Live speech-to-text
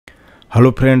Hello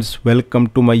friends, welcome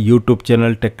to my YouTube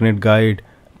channel TechNet Guide.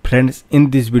 Friends,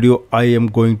 in this video I am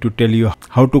going to tell you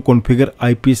how to configure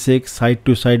IPsec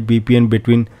site-to-site VPN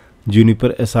between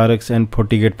Juniper SRX and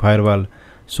Fortigate Firewall.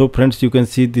 So friends, you can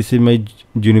see this is my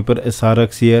Juniper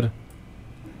SRX here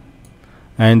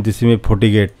and this is my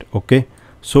Fortigate. Okay,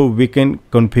 so we can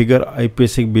configure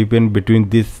IPsec VPN between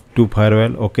these two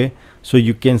firewall. Okay, so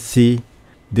you can see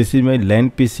this is my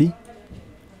LAN PC,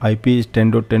 IP is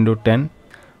 10.10.10.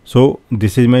 So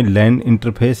this is my LAN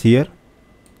interface here,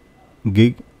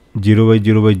 gig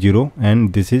 0x0x0,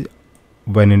 and this is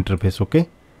WAN interface. Okay,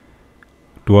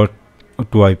 to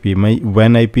IP. My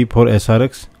WAN IP for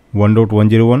SRX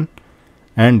 1.101,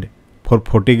 and for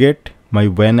Fortigate my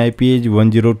WAN IP is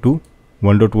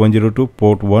 102.1.102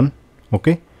 port 1.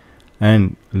 Okay,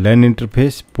 and LAN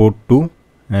interface port 2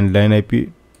 and LAN IP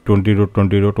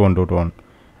 20.20.1.1,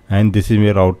 and this is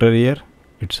my router here.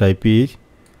 Its IP is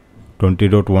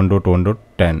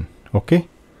 20.1.1.10. Okay,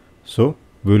 so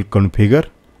we will configure,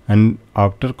 and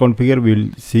after configure we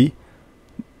will see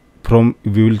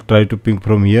we will try to ping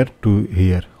from here to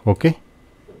here. Okay,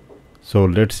 so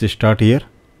let's start here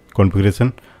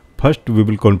configuration. First we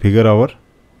will configure our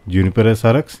Juniper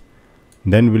SRX,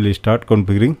 then we will start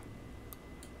configuring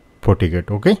Fortigate.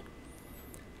 Okay,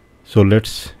 so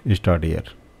let's start here.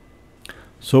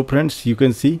 So friends, you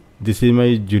can see this is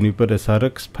my Juniper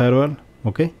SRX firewall.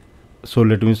 Okay, so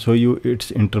let me show you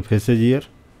its interfaces here.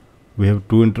 We have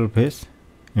two interface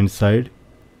inside.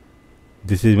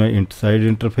 This is my inside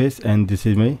interface and this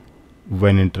is my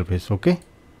WAN interface. Okay,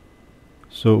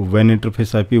 so WAN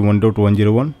interface IP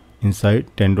 1.101, inside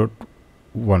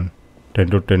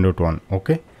 10.10.1.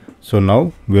 Okay, so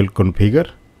now we'll configure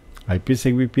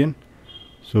IPsec VPN.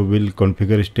 So we'll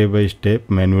configure step by step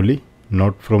manually,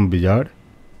 not from wizard,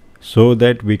 so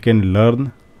that we can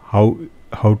learn how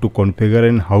to configure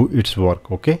and how it's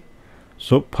work. Okay,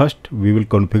 so first we will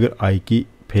configure IKey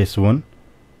phase 1.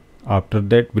 After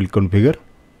that we'll configure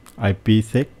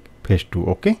IPsec phase 2.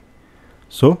 Okay,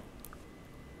 so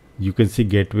you can see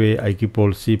gateway, IKey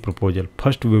policy, proposal.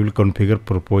 First we will configure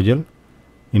proposal,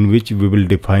 in which we will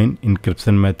define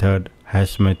encryption method,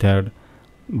 hash method,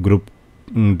 group,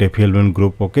 defilement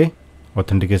group. Okay,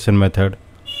 authentication method.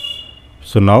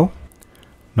 So now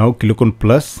click on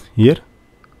plus here,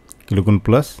 click on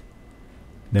plus,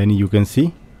 then you can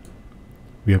see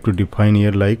we have to define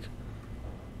here like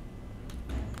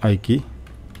IKey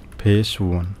phase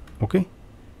 1. Okay,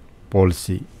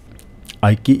 policy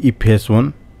IKey phase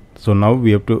 1. So now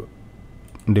we have to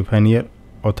define here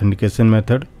authentication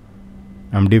method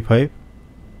MD5.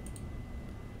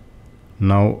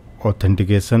 Now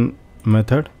authentication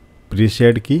method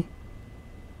pre-shared key.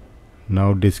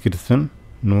 Now description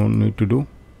no need to do.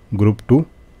 Group 2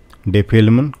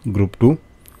 defilement group 2,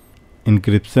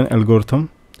 encryption algorithm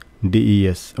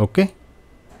DES. Okay,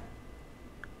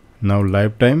 now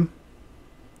lifetime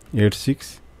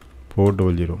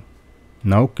 86400.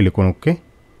 Now click on OK.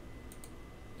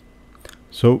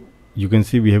 So you can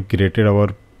see we have created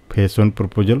our phase 1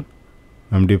 proposal,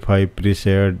 MD5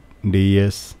 pre-shared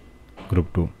DES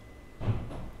group 2.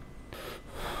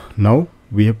 Now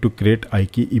we have to create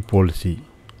IKey policy.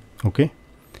 Okay,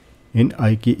 in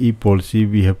IKey policy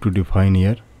we have to define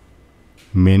here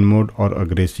main mode or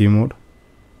aggressive mode.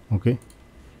 Okay,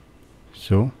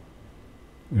 so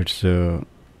it's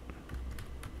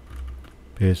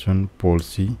phase 1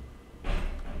 policy,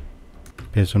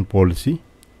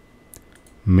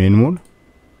 main mode.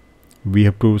 We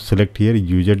have to select here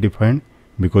user defined,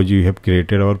 because you have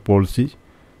created our policy.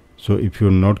 So if you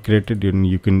are not created, then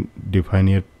you can define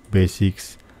here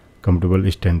basics, compatible,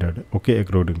 standard. Okay,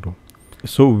 according to.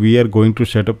 So we are going to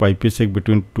set up IPsec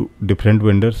between two different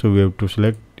vendors, so we have to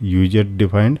select user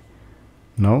defined.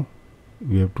 Now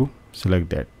we have to select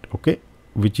that. Okay,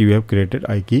 which you have created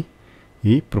IKey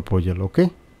proposal. Okay,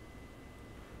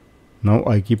 now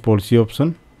IKey policy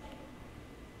option,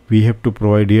 we have to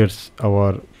provide here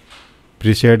our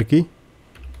pre-shared key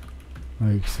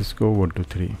Cisco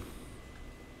 123.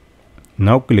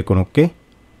 Now click on OK.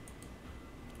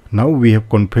 Now we have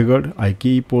configured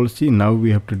IKey policy. Now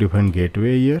we have to define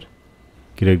gateway here,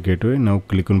 create gateway. Now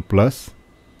click on plus.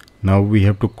 Now we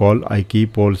have to call IKey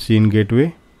policy in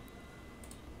gateway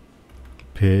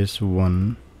phase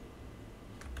 1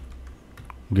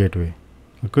 gateway.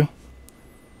 Okay,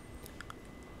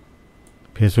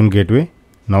 phase 1 gateway.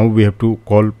 Now we have to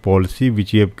call policy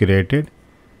which we have created.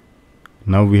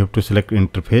 Now we have to select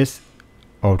interface,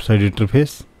 outside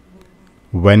interface,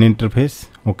 WAN interface.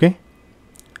 Okay,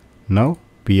 now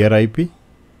peer IP,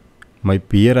 my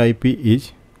peer IP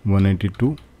is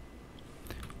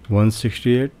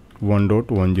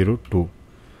 192.168.1.102.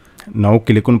 Now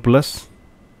click on plus.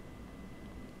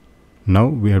 Now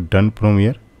we have done from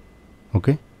here.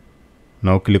 Okay,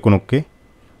 now click on OK.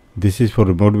 This is for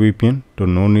remote VPN, so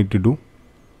no need to do.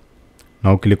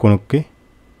 Now click on OK.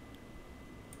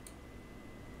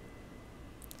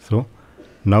 So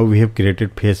now we have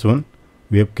created phase 1.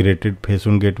 We have created phase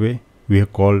 1 gateway. We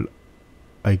have called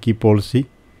IKEY policy.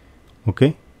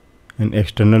 Okay, an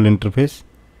external interface.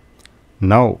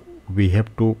 Now we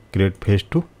have to create phase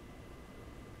 2.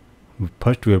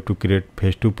 First we have to create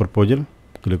phase 2 proposal.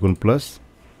 Click on plus,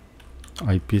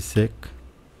 IPsec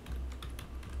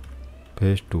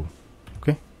phase 2.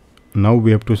 Okay, now we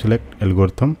have to select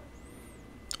algorithm,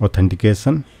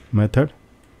 authentication method,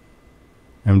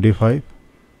 MD5,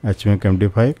 HMAC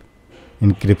MD5,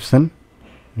 encryption,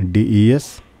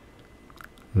 DES,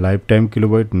 lifetime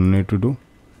kilobyte, no need to do.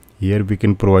 Here we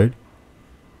can provide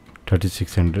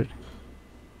 3600.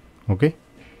 Okay,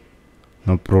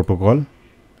 now protocol,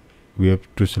 we have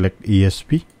to select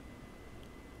ESP.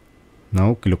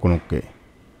 Now click on OK.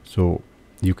 So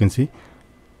you can see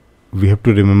we have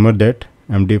to remember that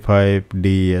MD5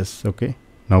 DES. Okay,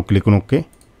 now click on OK.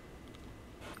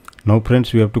 Now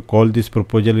friends, we have to call this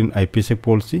proposal in IPsec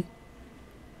policy.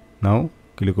 Now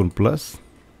click on plus,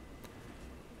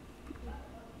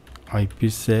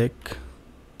 IPsec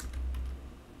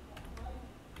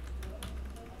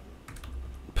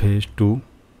phase 2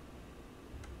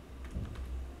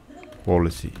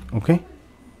 policy. Okay,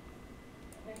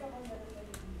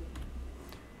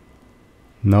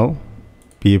 now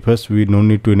PFS, we no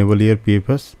need to enable here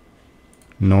PFS,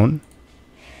 none.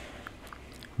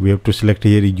 We have to select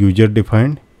here user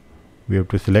defined. We have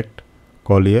to select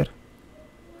call here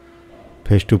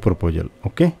phase 2 proposal.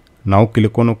 Okay, now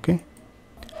click on OK.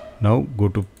 Now go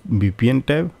to VPN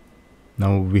tab.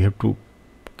 Now we have to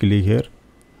click here.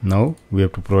 Now we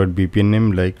have to provide VPN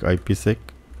name like IPsec,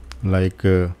 like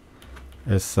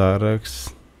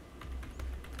SRX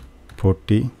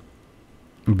 40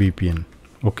 VPN.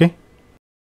 Okay,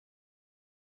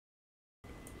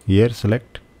 here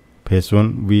select phase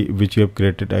 1 which we have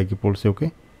created IKEY policy.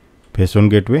 Okay, phase 1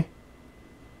 gateway.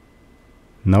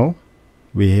 Now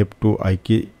we have to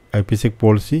IPsec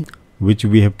policy which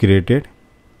we have created.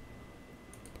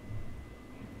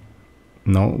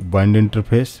 Now bind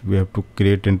interface, we have to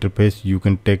create interface. You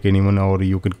can take anyone or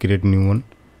you can create new one.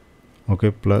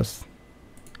 Okay, plus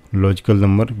logical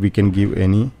number, we can give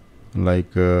any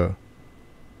like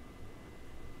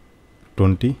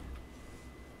 20.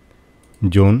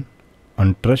 Zone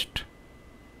untrust,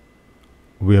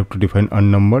 we have to define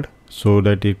unnumbered so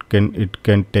that it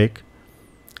can take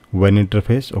one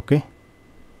interface. Okay,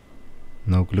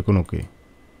 now click on OK.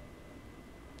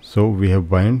 So we have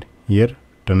bind here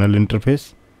tunnel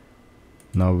interface.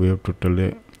 Now we have to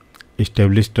tell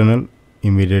establish tunnel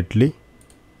immediately.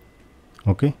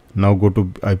 Okay, now go to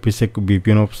IPsec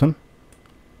VPN option.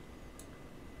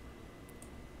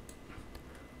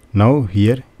 Now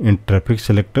here in traffic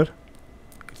selector,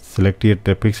 select here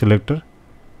traffic selector.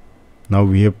 Now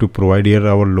we have to provide here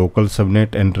our local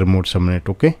subnet and remote subnet.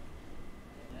 Okay,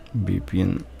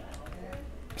 VPN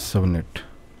subnet.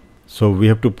 So we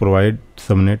have to provide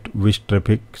subnet which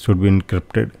traffic should be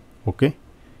encrypted. Okay,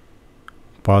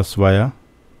 pass via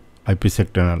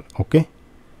IPsec tunnel. Okay,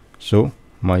 so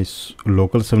my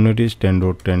local subnet is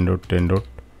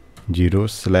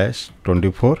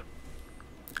 10.10.10.0/24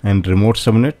 and remote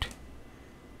subnet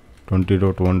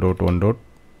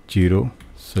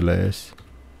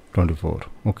 20.1.1.0/24.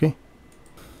 Okay,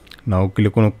 now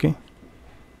click on OK.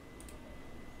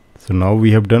 So now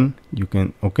we have done. You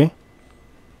can OK.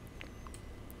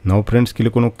 Now friends,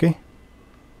 click on OK.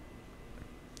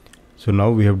 So now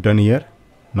we have done here.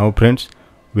 Now friends,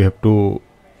 we have to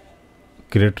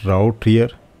create route here.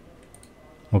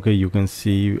 Okay, you can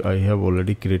see I have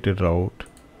already created routing.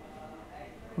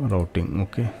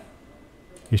 Okay,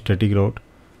 static route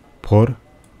for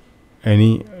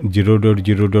any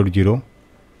 0.0.0.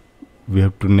 we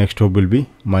have to next hop will be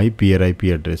my peer IP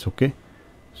address. Okay,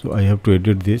 so I have to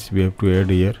edit this. We have to add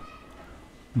here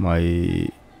my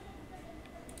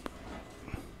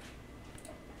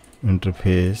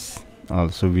interface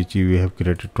also, which we have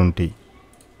created 20.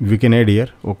 We can add here.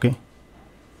 Okay,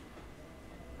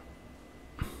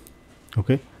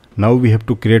 now we have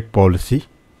to create policy.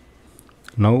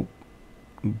 Now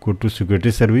go to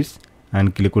security service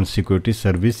and click on security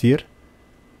service here.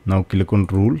 Now click on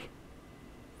rule.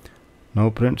 Now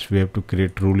friends, we have to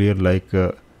create rule here like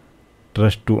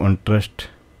trust to untrust.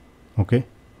 Okay,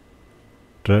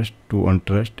 trust to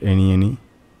untrust, any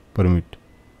permit.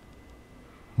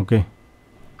 Okay,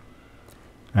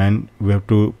 and we have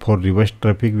to, for reverse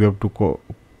traffic, we have to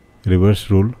reverse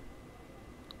rule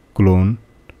clone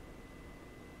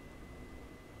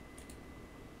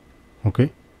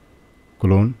Okay,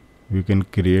 clone, we can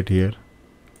create here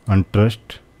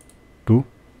untrust to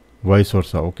vice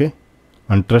versa. Okay,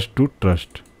 untrust to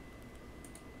trust.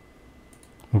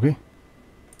 Okay,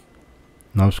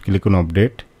 now click on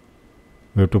update.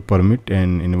 We have to permit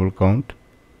and enable count.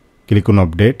 Click on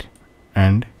update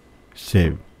and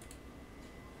save.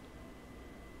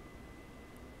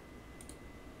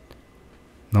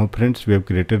 Now friends, we have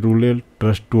created rule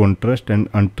trust to untrust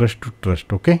and untrust to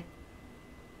trust. Okay,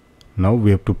 now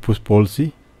we have to push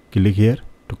policy. Click here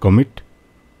to commit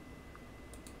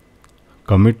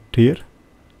here.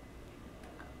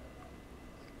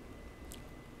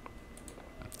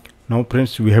 Now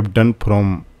friends, we have done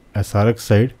from SRX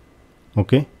side.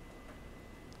 Okay,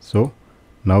 so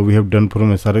now we have done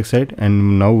from SRX side,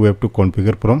 and now we have to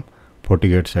configure from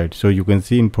Fortigate side. So you can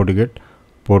see in Fortigate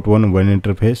port 1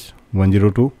 interface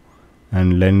 102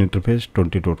 and LAN interface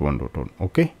 20.1.1.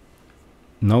 Okay,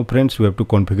 now friends, we have to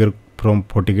configure from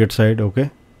Fortigate side.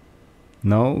 Okay,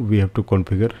 now we have to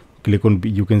configure. Click on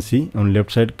you can see on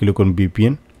left side, click on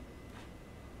VPN,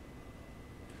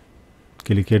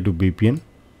 click here to VPN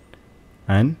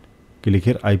and click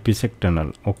here IPsec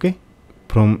tunnel. Okay,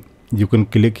 from you can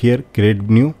click here create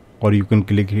new, or you can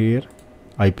click here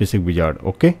IPsec wizard.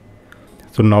 Okay,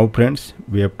 so now friends,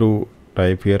 we have to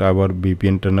type here our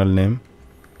VPN tunnel name,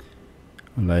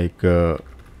 like 40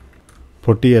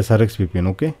 SRX VPN.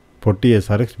 Okay, 40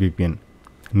 SRX VPN.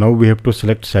 Now we have to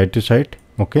select site to site.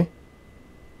 Okay,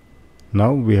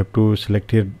 now we have to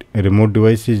select here remote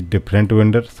device is different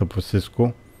vendor, suppose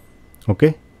Cisco.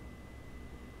 Okay,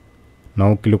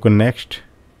 now click on next.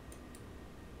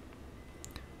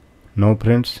 Now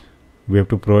friends, we have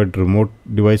to provide remote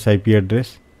device IP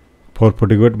address. For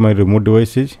Fortigate, my remote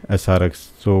device is SRX,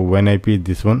 so WAN IP is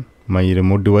this one. My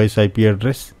remote device IP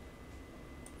address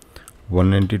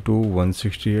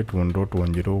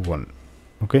 192.168.1.101.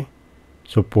 okay,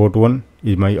 so port 1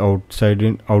 is my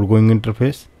outgoing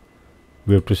interface.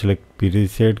 We have to select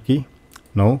preset key.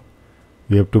 Now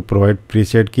we have to provide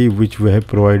preset key which we have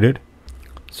provided,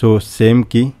 so same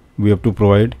key we have to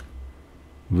provide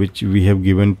which we have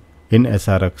given in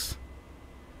SRX.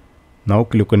 Now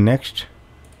click on next.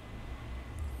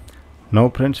 Now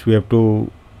friends, we have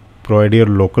to provide your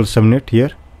local subnet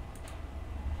here.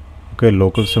 Okay,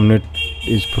 local subnet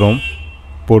is from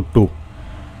port 2.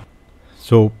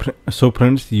 So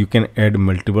friends, you can add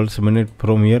multiple subnet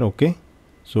from here. Okay,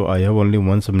 so I have only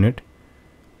one subnet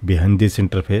behind this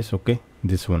interface. Okay,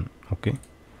 this one. Okay,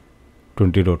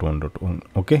 20.1.1.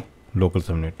 okay, local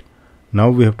subnet. Now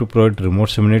we have to provide remote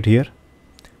subnet here.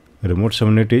 Remote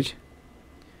subnet is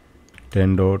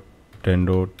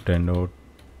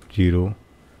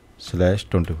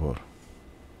 10.10.10.0/24.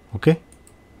 okay,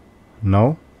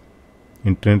 now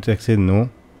internet access no.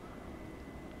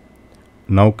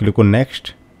 Now click on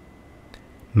next.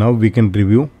 Now we can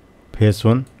review phase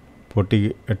 1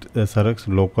 40 at SRX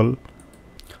local.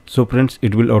 So friends,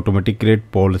 it will automatically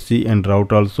create policy and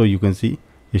route also. You can see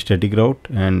static route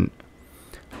and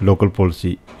local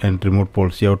policy and remote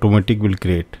policy automatic will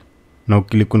create. Now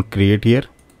click on create here.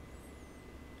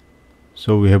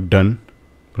 So we have done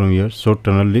from here. So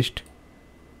tunnel list.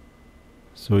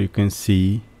 So you can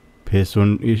see phase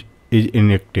 1 is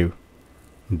inactive,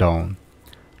 down.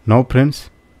 Now friends,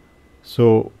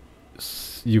 so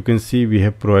you can see we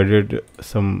have provided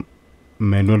some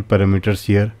manual parameters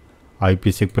here.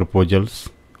 IPsec proposals.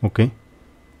 Okay,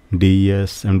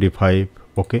 DES, MD5.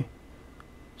 Okay,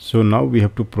 so now we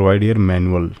have to provide here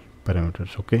manual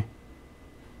parameters. Okay,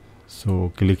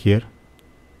 so click here,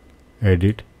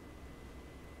 edit.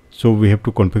 So we have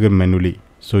to configure manually.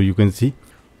 So you can see,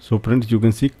 so friends, you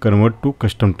can see convert to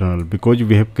custom tunnel because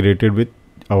we have created with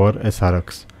our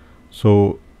SRX.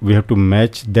 So we have to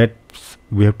match that.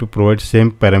 We have to provide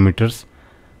same parameters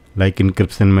like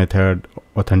encryption method,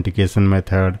 authentication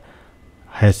method,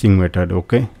 hashing method.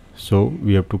 Okay, so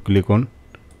we have to click on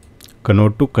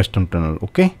convert to custom tunnel.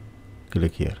 Okay,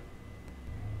 click here.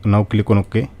 Now click on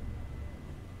OK.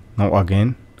 Now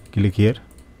again click here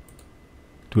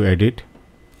to edit.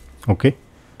 Okay,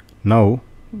 now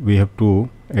we have to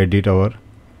edit our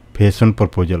phase 1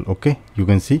 proposal. Okay, you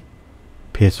can see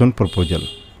phase 1 proposal.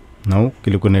 Now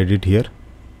click on edit here.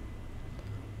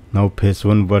 Now phase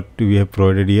 1 what we have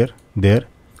provided here, there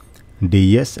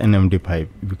DES and MD5.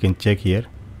 We can check here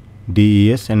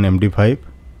DES and MD5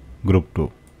 group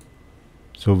 2.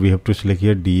 So we have to select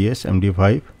here DES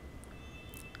MD5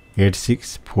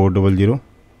 86400.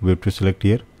 We have to select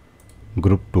here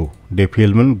group 2,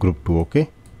 Defielman group 2. Okay,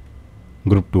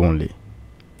 group 2 only.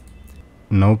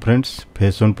 Now friends,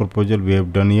 phase 1 proposal we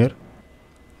have done here.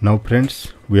 Now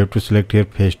friends, we have to select here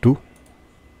phase 2.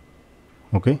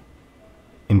 Okay,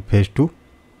 in phase 2.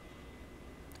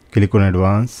 Click on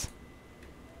advanced.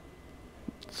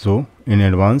 So in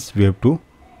advanced we have to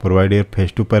provide here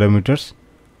phase 2 parameters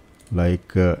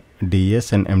like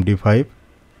DS and MD5,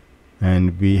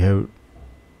 and we have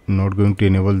not going to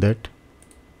enable that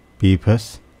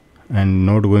PFS and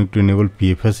not going to enable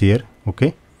PFS here.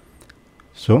 Okay,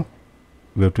 so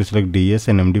we have to select DS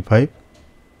and MD5,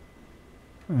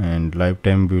 and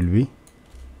lifetime will be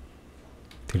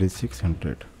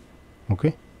 3600.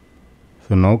 Okay,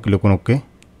 so now click on OK.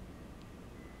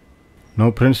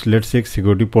 Now friends, let's check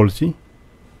security policy.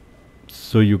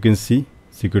 So you can see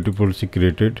security policy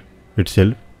created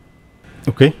itself.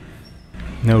 Okay,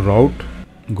 now route,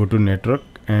 go to network,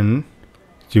 and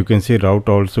so you can see route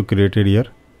also created here,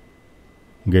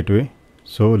 gateway.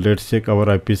 So let's check our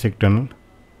IPsec tunnel.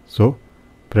 So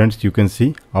friends, you can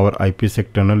see our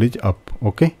IPsec tunnel is up.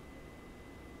 Okay,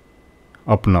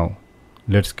 up now.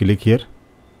 Let's click here.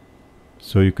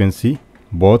 So you can see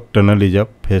both tunnel is up,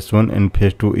 phase 1 and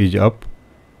phase 2 is up.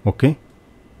 Okay,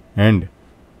 and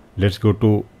let's go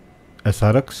to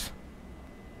SRX,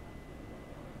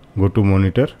 go to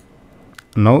monitor.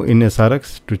 Now in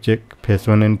SRX to check phase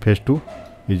 1 and phase 2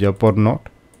 is up or not.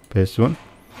 Phase 1,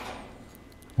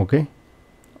 okay,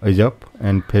 is up,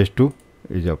 and phase 2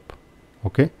 is up.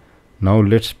 Okay, now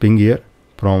let's ping here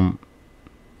from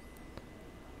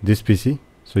this PC.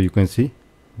 So you can see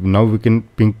now we can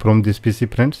ping from this PC,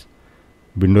 friends,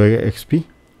 Windows XP.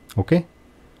 Okay,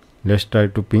 let's try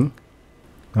to ping.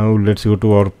 Now let's go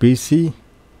to our PC,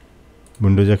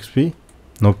 Windows XP.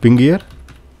 Now ping here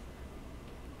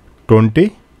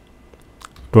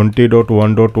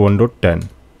 20.1.1.10.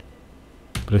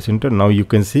 Press enter. Now you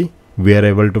can see we are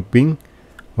able to ping.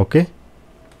 Okay,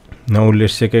 now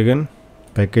let's check again,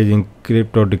 package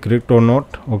encrypt or decrypt or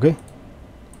not. Okay,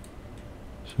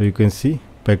 so you can see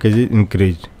package is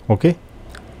increased. Okay,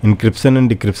 encryption and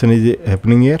decryption is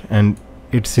happening here, and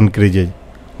it's increases.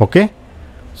 Okay,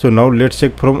 so now let's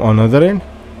check from another end.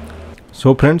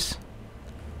 So friends,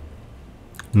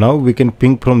 now we can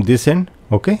ping from this end.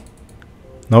 Okay,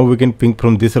 now we can ping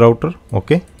from this router.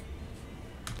 Okay,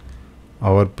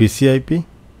 our PC IP.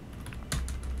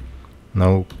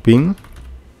 Now ping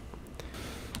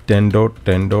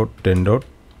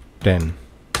 10.10.10.10.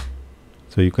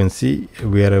 So you can see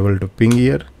we are able to ping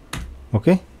here.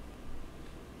 Okay,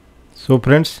 so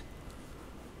friends,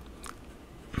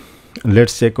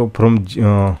 let's check up from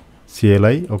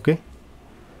CLI. Okay,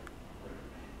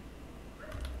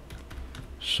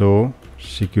 so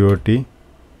security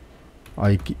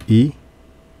IE,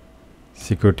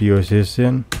 security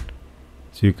association.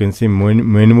 So you can see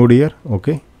main mode here.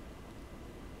 Okay,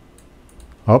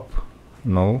 up.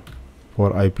 Now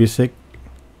for IPsec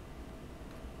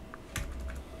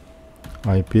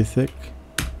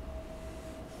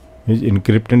is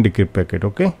encrypt and decrypt packet.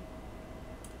 Okay,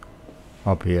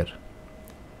 up here.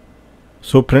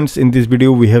 So friends, in this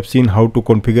video we have seen how to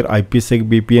configure IPsec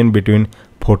VPN between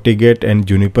Fortigate and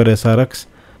Juniper SRX.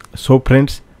 So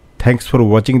friends, thanks for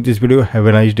watching this video. Have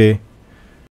a nice day.